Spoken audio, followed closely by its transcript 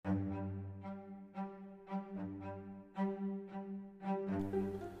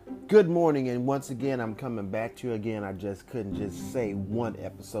Good morning, and once again, I'm coming back to you again. I just couldn't just say one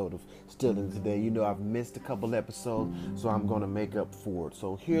episode of Still In Today. You know, I've missed a couple episodes, so I'm going to make up for it.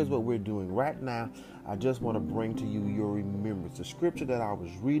 So here's what we're doing right now. I just want to bring to you your remembrance. The scripture that I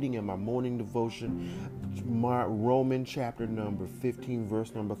was reading in my morning devotion, Romans chapter number 15,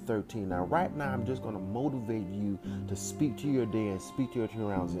 verse number 13. Now, right now, I'm just going to motivate you to speak to your day and speak to your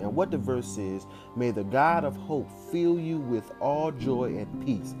surroundings. And what the verse is, may the God of hope fill you with all joy and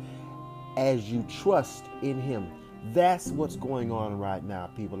peace as you trust in him. That's what's going on right now,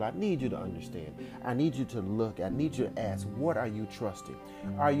 people. I need you to understand. I need you to look. I need you to ask, what are you trusting?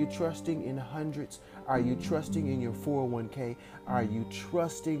 Are you trusting in hundreds? Are you trusting in your 401k? Are you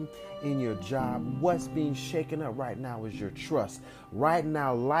trusting in your job? What's being shaken up right now is your trust. Right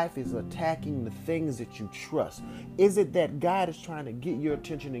now, life is attacking the things that you trust. Is it that God is trying to get your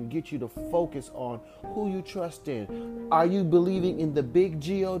attention and get you to focus on who you trust in? Are you believing in the big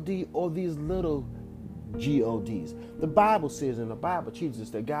God or these little GODs? The Bible says, and the Bible teaches us,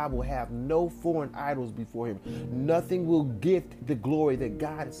 that God will have no foreign idols before him. Nothing will get the glory that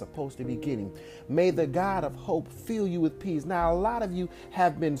God is supposed to be getting. May the God of hope fill you with peace. Now, a lot of you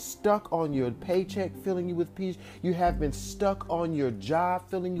have been stuck on your paycheck filling you with peace. You have been stuck on your job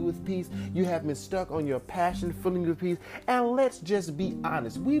filling you with peace. You have been stuck on your passion filling you with peace. And let's just be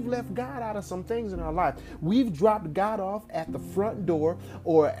honest. We've left God out of some things in our life. We've dropped God off at the front door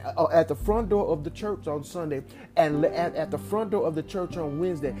or at the front door of the church on Sunday and at the front door of the church on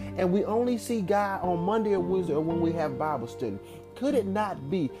Wednesday, and we only see God on Monday or Wednesday or when we have Bible study. Could it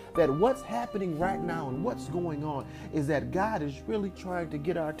not be that what's happening right now and what's going on is that God is really trying to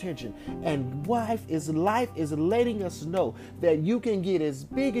get our attention, and life is letting us know that you can get as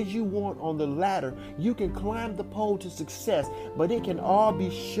big as you want on the ladder, you can climb the pole to success, but it can all be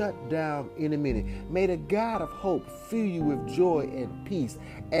shut down in a minute. May the God of hope fill you with joy and peace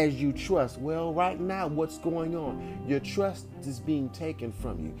as you trust. Well, right now, what's going on? Your trust is being taken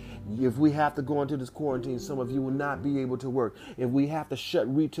from you. If we have to go into this quarantine, some of you will not be able to work. If we have to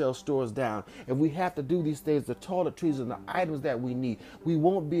shut retail stores down, if we have to do these things, the toiletries and the items that we need, we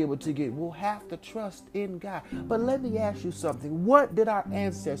won't be able to get. We'll have to trust in God. But let me ask you something. What did our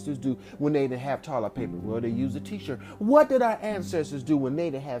ancestors do when they didn't have toilet paper? Well, they used a t-shirt. What did our ancestors do when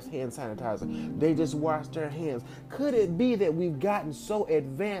they didn't have hand sanitizer? They just washed their hands. Could it be that we've gotten so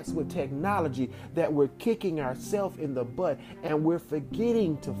advanced with technology that we're kicking ourselves in the butt and we're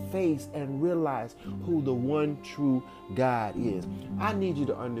forgetting to face and realize who the one true God is? I need you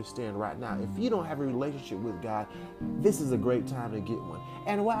to understand right now, if you don't have a relationship with God, this is a great time to get one.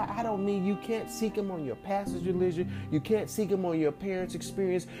 And why I don't mean you can't seek him on your pastor's religion, you can't seek him on your parents'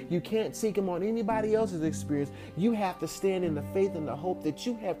 experience, you can't seek him on anybody else's experience. You have to stand in the faith and the hope that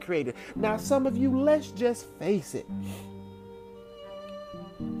you have created. Now, some of you, let's just face it.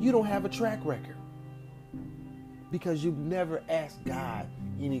 You don't have a track record because you've never asked God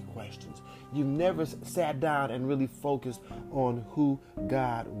any questions. You've never sat down and really focused on who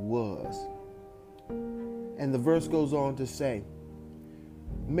God was. And the verse goes on to say,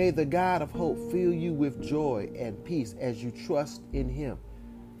 may the God of hope fill you with joy and peace as you trust in him.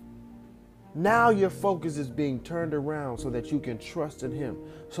 Now your focus is being turned around so that you can trust in him,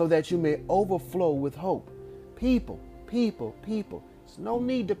 so that you may overflow with hope. People. There's no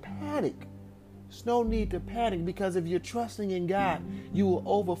need to panic. There's no need to panic, because if you're trusting in God, you will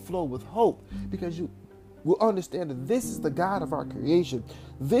overflow with hope, because you will understand that this is the God of our creation.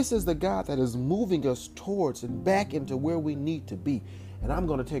 This is the God that is moving us towards and back into where we need to be. And I'm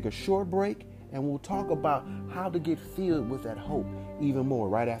going to take a short break, and we'll talk about how to get filled with that hope even more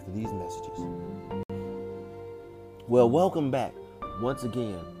right after these messages. Well, welcome back once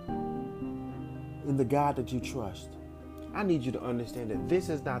again in the God that you trust. I need you to understand that this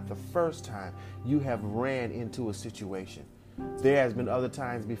is not the first time you have ran into a situation. There has been other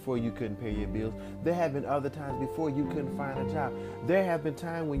times before you couldn't pay your bills. There have been other times before you couldn't find a job. There have been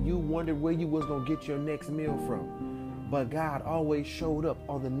times when you wondered where you was going to get your next meal from. But God always showed up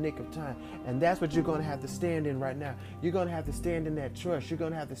on the nick of time. And that's what you're going to have to stand in right now. You're going to have to stand in that trust. You're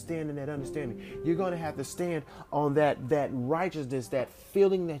going to have to stand in that understanding. You're going to have to stand on that righteousness, that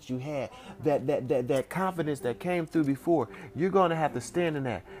feeling that you had, that confidence that came through before. You're going to have to stand in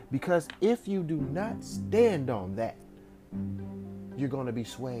that. Because if you do not stand on that, you're going to be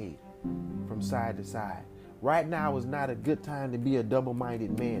swayed from side to side. Right now is not a good time to be a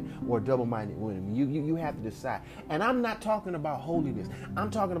double-minded man or a double-minded woman. You have to decide. And I'm not talking about holiness.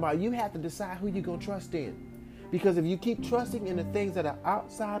 I'm talking about you have to decide who you're going to trust in. Because if you keep trusting in the things that are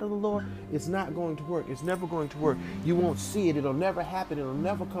outside of the Lord, it's not going to work. It's never going to work. You won't see it. It'll never happen. It'll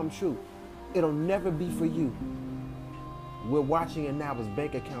never come true. It'll never be for you. We're watching it now as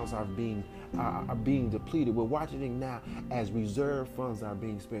bank accounts are being depleted. We're watching it now as reserve funds are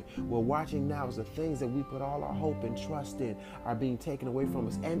being spent. We're watching now as the things that we put all our hope and trust in are being taken away from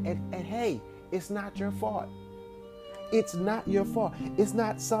us. And hey, it's not your fault. It's not your fault. It's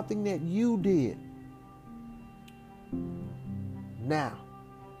not something that you did. Now,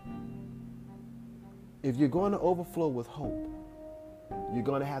 if you're going to overflow with hope, you're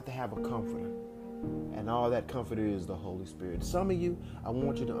going to have a comforter. And all that comforter is the Holy Spirit. Some of you, I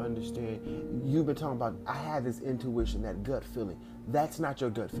want you to understand, you've been talking about, I have this intuition, that gut feeling. That's not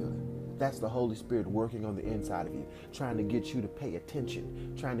your gut feeling. That's the Holy Spirit working on the inside of you, trying to get you to pay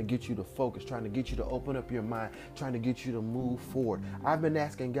attention, trying to get you to focus, trying to get you to open up your mind, trying to get you to move forward. I've been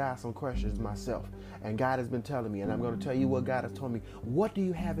asking God some questions myself, and God has been telling me, and I'm going to tell you what God has told me. What do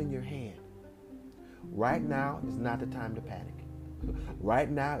you have in your hand? Right now is not the time to panic. Right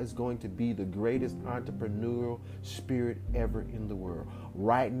now is going to be the greatest entrepreneurial spirit ever in the world.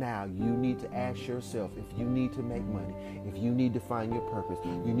 Right now, you need to ask yourself if you need to make money, if you need to find your purpose,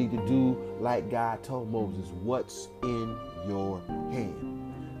 you need to do like God told Moses, what's in your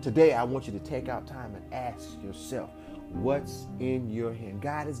hand? Today, I want you to take out time and ask yourself, what's in your hand?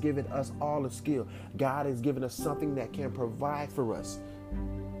 God has given us all a skill. God has given us something that can provide for us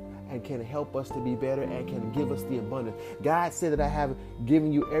and can help us to be better and can give us the abundance. God said that I have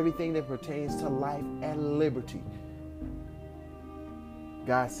given you everything that pertains to life and liberty.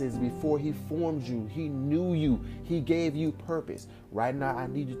 God says before he formed you, he knew you. He gave you purpose. Right now, I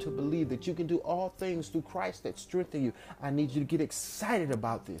need you to believe that you can do all things through Christ that strengthen you. I need you to get excited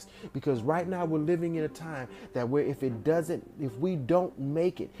about this, because right now we're living in a time that where if we don't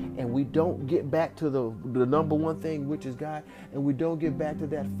make it and we don't get back to the number one thing, which is God, and we don't get back to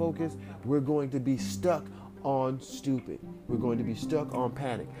that focus, we're going to be stuck on stupid. We're going to be stuck on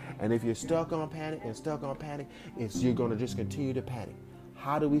panic. And if you're stuck on panic, you're going to just continue to panic.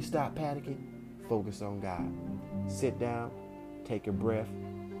 How do we stop panicking? Focus on God. Sit down, take a breath,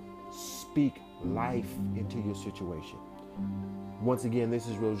 speak life into your situation. Once again, this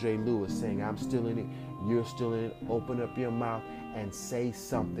is Roger Lewis saying, I'm still in it, you're still in it. Open up your mouth and say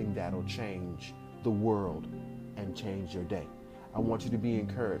something that'll change the world and change your day. I want you to be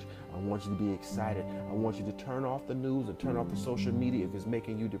encouraged. I want you to be excited. I want you to turn off the news and turn off the social media if it's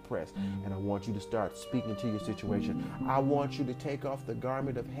making you depressed. And I want you to start speaking to your situation. I want you to take off the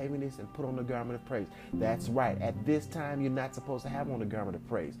garment of heaviness and put on the garment of praise. That's right. At this time, you're not supposed to have on a garment of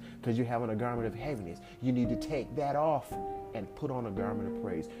praise because you're having a garment of heaviness. You need to take that off and put on a garment of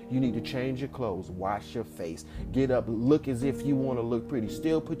praise. You need to change your clothes, wash your face, get up, look as if you want to look pretty,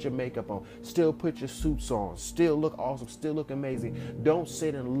 still put your makeup on, still put your suits on, still look awesome, still look amazing. Don't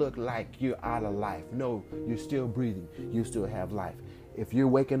sit and look like you're out of life. No, you're still breathing. You still have life. If you're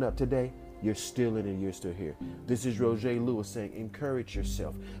waking up today, you're still in it, you're still here. This is Roger Lewis saying, encourage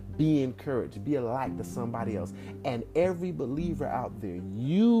yourself. Be encouraged. Be a light to somebody else. And every believer out there,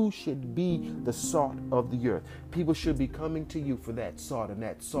 you should be the salt of the earth. People should be coming to you for that salt, and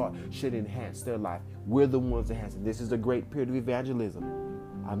that salt should enhance their life. We're the ones that enhance it. This is a great period of evangelism.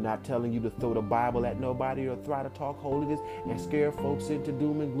 I'm not telling you to throw the Bible at nobody or try to talk holiness and scare folks into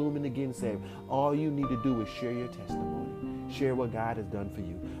doom and gloom and again saved. All you need to do is share your testimony. Share what God has done for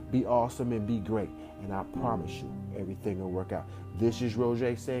you. Be awesome and be great. And I promise you, everything will work out. This is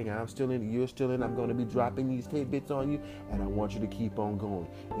Roger saying, I'm still in it, you're still in it. I'm going to be dropping these tidbits on you, and I want you to keep on going.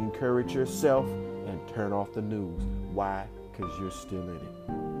 Encourage yourself and turn off the news. Why? Because you're still in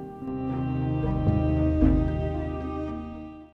it.